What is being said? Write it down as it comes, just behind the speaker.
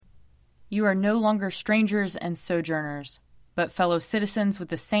You are no longer strangers and sojourners, but fellow citizens with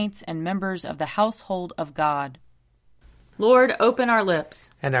the saints and members of the household of God. Lord, open our lips,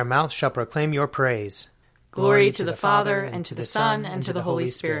 and our mouth shall proclaim your praise. Glory to the Father, and to the Son, and to the Holy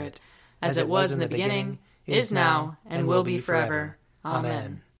Spirit, as it was in the beginning, is now, and will be forever.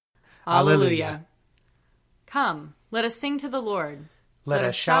 Amen. Alleluia. Come, let us sing to the Lord. Let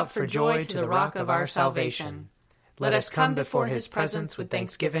us shout for joy to the rock of our salvation. Let us come before his presence with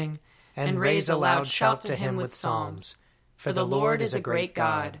thanksgiving, and raise a loud shout to him with psalms. For the Lord is a great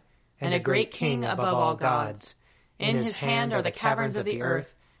God, and a great King above all gods. In his hand are the caverns of the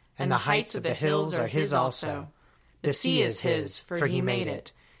earth, and the heights of the hills are his also. The sea is his, for he made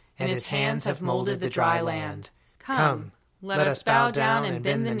it, and his hands have molded the dry land. Come, let us bow down and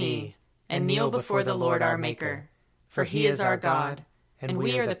bend the knee, and kneel before the Lord our Maker. For he is our God, and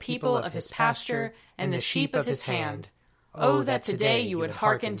we are the people of his pasture and the sheep of his hand. Oh, that today you would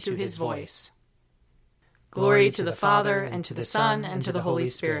hearken to his voice. Glory to the Father, and to the Son, and to the Holy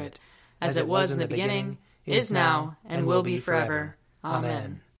Spirit, as it was in the beginning, is now, and will be forever.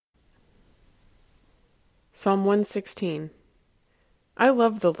 Amen. Psalm 116. I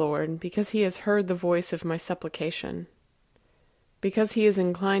love the Lord, because he has heard the voice of my supplication, because he has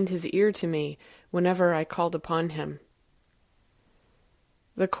inclined his ear to me whenever I called upon him.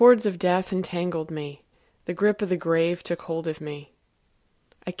 The cords of death entangled me. The grip of the grave took hold of me.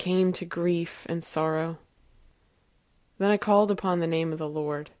 I came to grief and sorrow. Then I called upon the name of the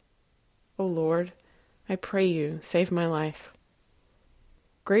Lord. O Lord, I pray you, save my life.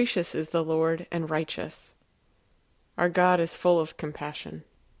 Gracious is the Lord and righteous. Our God is full of compassion.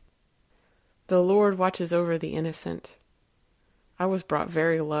 The Lord watches over the innocent. I was brought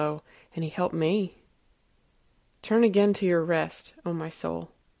very low, and he helped me. Turn again to your rest, O my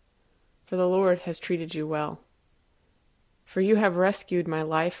soul, for the Lord has treated you well. For you have rescued my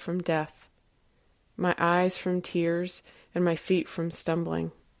life from death, my eyes from tears, and my feet from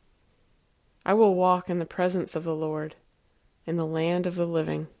stumbling. I will walk in the presence of the Lord, in the land of the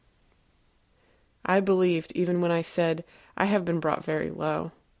living. I believed even when I said, I have been brought very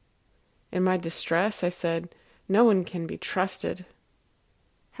low. In my distress I said, no one can be trusted.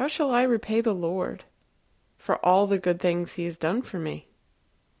 How shall I repay the Lord for all the good things he has done for me?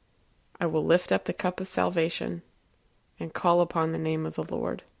 I will lift up the cup of salvation and call upon the name of the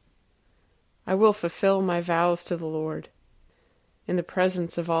Lord. I will fulfill my vows to the Lord in the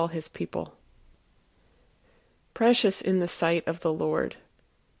presence of all his people. Precious in the sight of the Lord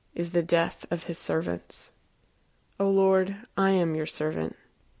is the death of his servants. O Lord, I am your servant.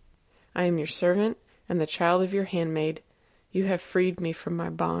 I am your servant and the child of your handmaid. You have freed me from my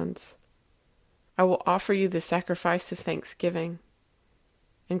bonds. I will offer you the sacrifice of thanksgiving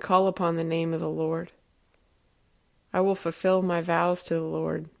and call upon the name of the Lord. I will fulfill my vows to the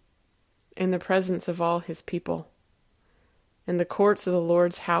Lord in the presence of all his people, in the courts of the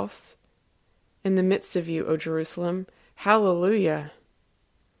Lord's house, in the midst of you, O Jerusalem. Hallelujah!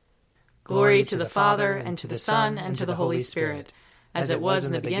 Glory to the Father, and to the Son, and to the Holy Spirit, as it was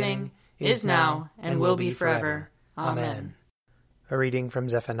in the beginning, is now, and will be forever. Amen. A reading from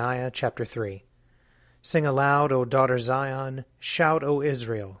Zephaniah chapter 3. Sing aloud, O daughter Zion. Shout, O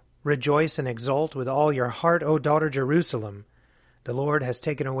Israel. Rejoice and exult with all your heart, O daughter Jerusalem. The Lord has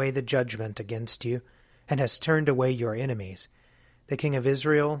taken away the judgment against you, and has turned away your enemies. The King of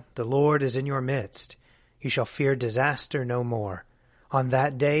Israel, the Lord, is in your midst. You shall fear disaster no more. On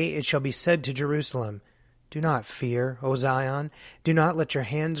that day it shall be said to Jerusalem, do not fear, O Zion. Do not let your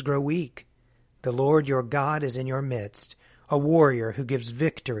hands grow weak. The Lord your God is in your midst, a warrior who gives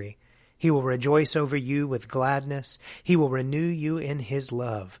victory. He will rejoice over you with gladness. He will renew you in his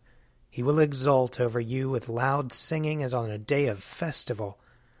love. He will exult over you with loud singing as on a day of festival.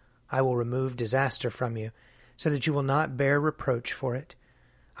 I will remove disaster from you, so that you will not bear reproach for it.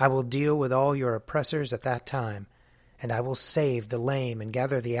 I will deal with all your oppressors at that time, and I will save the lame and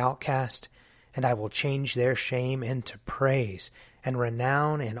gather the outcast, and I will change their shame into praise and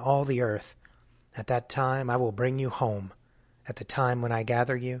renown in all the earth. At that time I will bring you home, at the time when I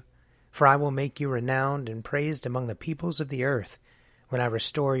gather you, for I will make you renowned and praised among the peoples of the earth, when I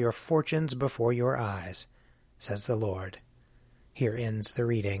restore your fortunes before your eyes, says the Lord. Here ends the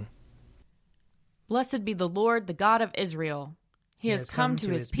reading. Blessed be the Lord, the God of Israel. He has come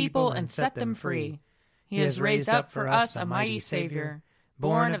to his people and set them free. He has raised up for us a mighty Savior,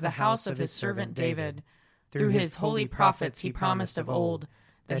 born of the house of his servant David. Through his holy prophets he promised of old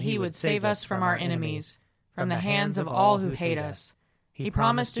that he would save us from our enemies, from the hands of all who hate us. He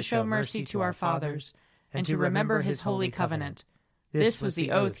promised to show mercy to our fathers, and to remember his holy covenant. This was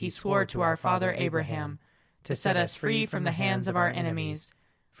the oath he swore to our father Abraham, to set us free from the hands of our enemies,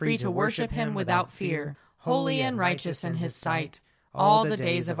 free to worship him without fear, holy and righteous in his sight, all the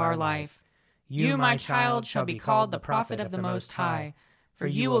days of our life. You, my child, shall be called the prophet of the Most High, for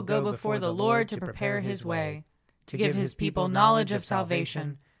you will go before the Lord to prepare his way, to give his people knowledge of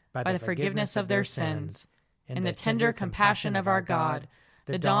salvation by the forgiveness of their sins. In the tender compassion of our God,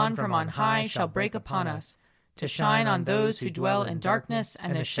 the dawn from on high shall break upon us, to shine on those who dwell in darkness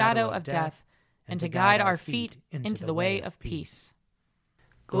and the shadow of death, and to guide our feet into the way of peace.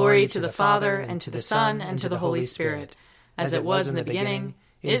 Glory to the Father, and to the Son, and to the Holy Spirit, as it was in the beginning,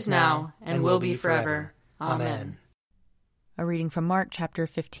 is now, and will be forever. Amen. A reading from Mark chapter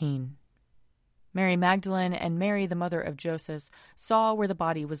 15. Mary Magdalene and Mary the mother of Joseph saw where the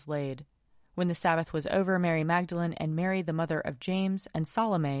body was laid. When the Sabbath was over, Mary Magdalene and Mary the mother of James and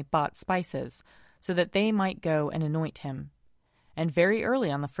Salome bought spices, so that they might go and anoint him. And very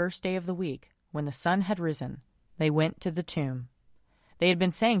early on the first day of the week, when the sun had risen, they went to the tomb. They had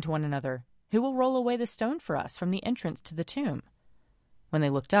been saying to one another, "Who will roll away the stone for us from the entrance to the tomb?" When they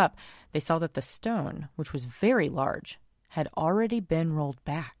looked up, they saw that the stone, which was very large, had already been rolled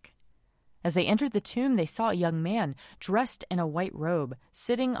back. As they entered the tomb, they saw a young man dressed in a white robe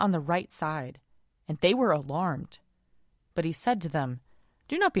sitting on the right side, and they were alarmed. But he said to them,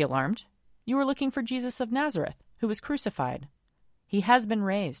 "Do not be alarmed. You are looking for Jesus of Nazareth, who was crucified. He has been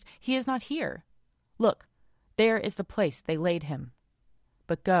raised. He is not here. Look, there is the place they laid him.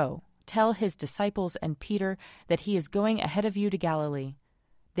 But go, tell his disciples and Peter that he is going ahead of you to Galilee.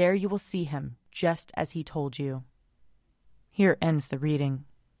 There you will see him, just as he told you." Here ends the reading.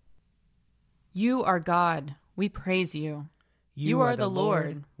 You are God, we praise you. You are the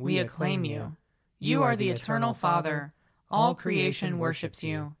Lord, we acclaim you. You are the eternal Father, all creation worships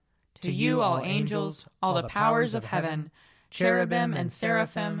you. To you all angels, all the powers of heaven, cherubim and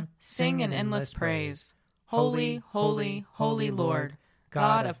seraphim, sing in endless praise. Holy, holy, holy Lord,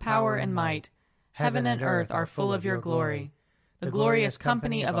 God of power and might, heaven and earth are full of your glory. The glorious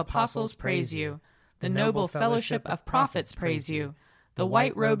company of apostles praise you. The noble fellowship of prophets praise you. The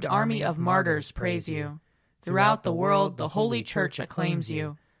white-robed army of martyrs praise you. Throughout the world the Holy Church acclaims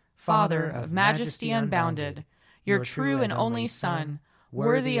you. Father of majesty unbounded, your true and only Son,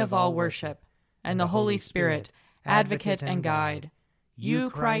 worthy of all worship, and the Holy Spirit, advocate and guide. You,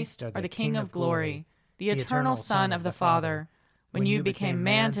 Christ, are the King of glory, the eternal Son of the Father. When you became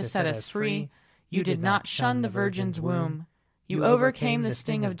man to set us free, you did not shun the Virgin's womb. You overcame the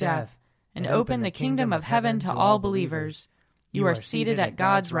sting of death and opened the kingdom of heaven to all believers. You are seated at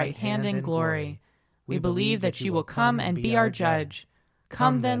God's right hand in glory. We believe that you will come and be our judge.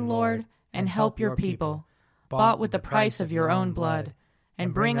 Come then, Lord, and help your people, bought with the price of your own blood,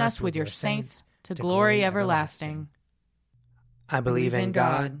 and bring us with your saints to glory everlasting. I believe in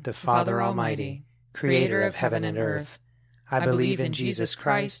God, the Father Almighty, creator of heaven and earth. I believe in Jesus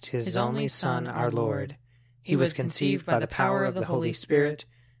Christ, his only Son, our Lord. He was conceived by the power of the Holy Spirit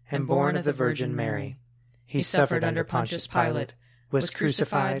and born of the Virgin Mary. He suffered under Pontius Pilate, was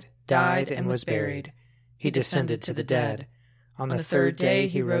crucified, died, and was buried. He descended to the dead. On the third day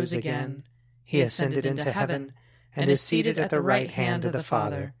he rose again. He ascended into heaven and is seated at the right hand of the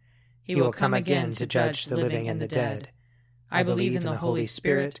Father. He will come again to judge the living and the dead. I believe in the Holy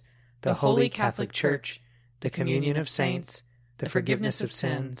Spirit, the Holy Catholic Church, the communion of saints, the forgiveness of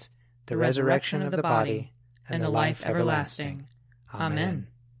sins, the resurrection of the body, and the life everlasting. Amen.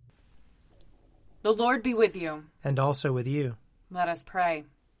 The Lord be with you. And also with you. Let us pray.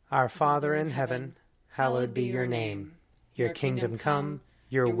 Our Father in heaven, hallowed be your name. Your kingdom come,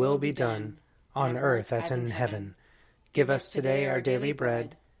 your will be done, on earth as in heaven. Give us today our daily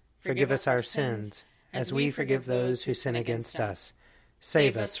bread. Forgive us our sins, as we forgive those who sin against us.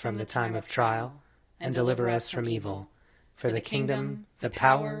 Save us from the time of trial, and deliver us from evil. For the kingdom, the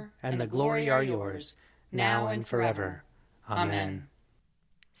power, and the glory are yours, now and forever. Amen.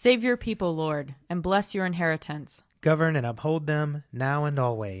 Save your people, Lord, and bless your inheritance. Govern and uphold them, now and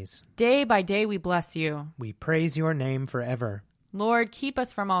always. Day by day we bless you. We praise your name forever. Lord, keep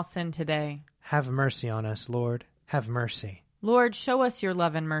us from all sin today. Have mercy on us, Lord. Have mercy. Lord, show us your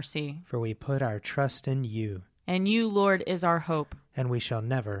love and mercy. For we put our trust in you. And you, Lord, is our hope. And we shall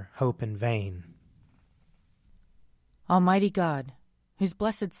never hope in vain. Almighty God, whose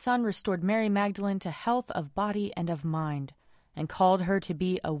blessed Son restored Mary Magdalene to health of body and of mind, and called her to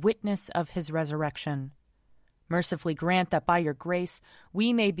be a witness of his resurrection, mercifully grant that by your grace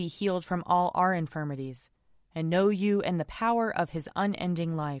we may be healed from all our infirmities, and know you and the power of his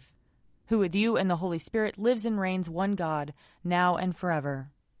unending life, who with you and the Holy Spirit lives and reigns one God, now and forever.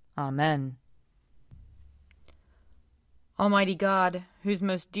 Amen. Almighty God, whose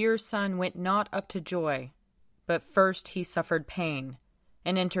most dear Son went not up to joy, but first he suffered pain,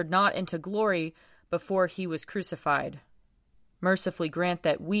 and entered not into glory before he was crucified. Mercifully grant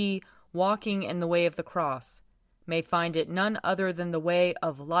that we, walking in the way of the cross, may find it none other than the way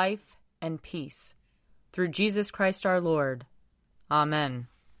of life and peace. Through Jesus Christ our Lord. Amen.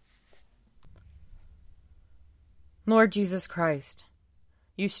 Lord Jesus Christ,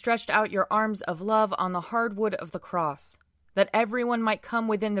 you stretched out your arms of love on the hard wood of the cross, that everyone might come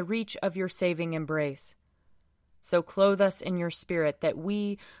within the reach of your saving embrace. So clothe us in your Spirit, that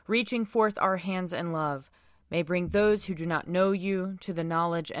we, reaching forth our hands in love, may bring those who do not know you to the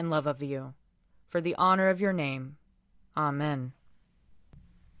knowledge and love of you. For the honor of your name. Amen.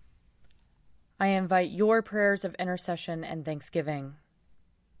 I invite your prayers of intercession and thanksgiving.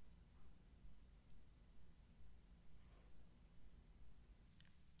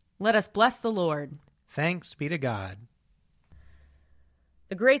 Let us bless the Lord. Thanks be to God.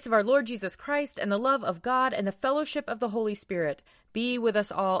 The grace of our Lord Jesus Christ and the love of God and the fellowship of the Holy Spirit be with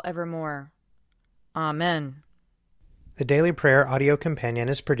us all evermore. Amen. The Daily Prayer audio companion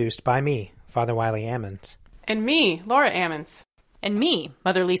is produced by me, Father Wiley Ammons. And me, Laura Ammons. And me,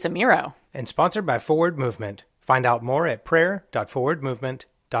 Mother Lisa Miro. And sponsored by Forward Movement. Find out more at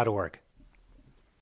prayer.forwardmovement.org.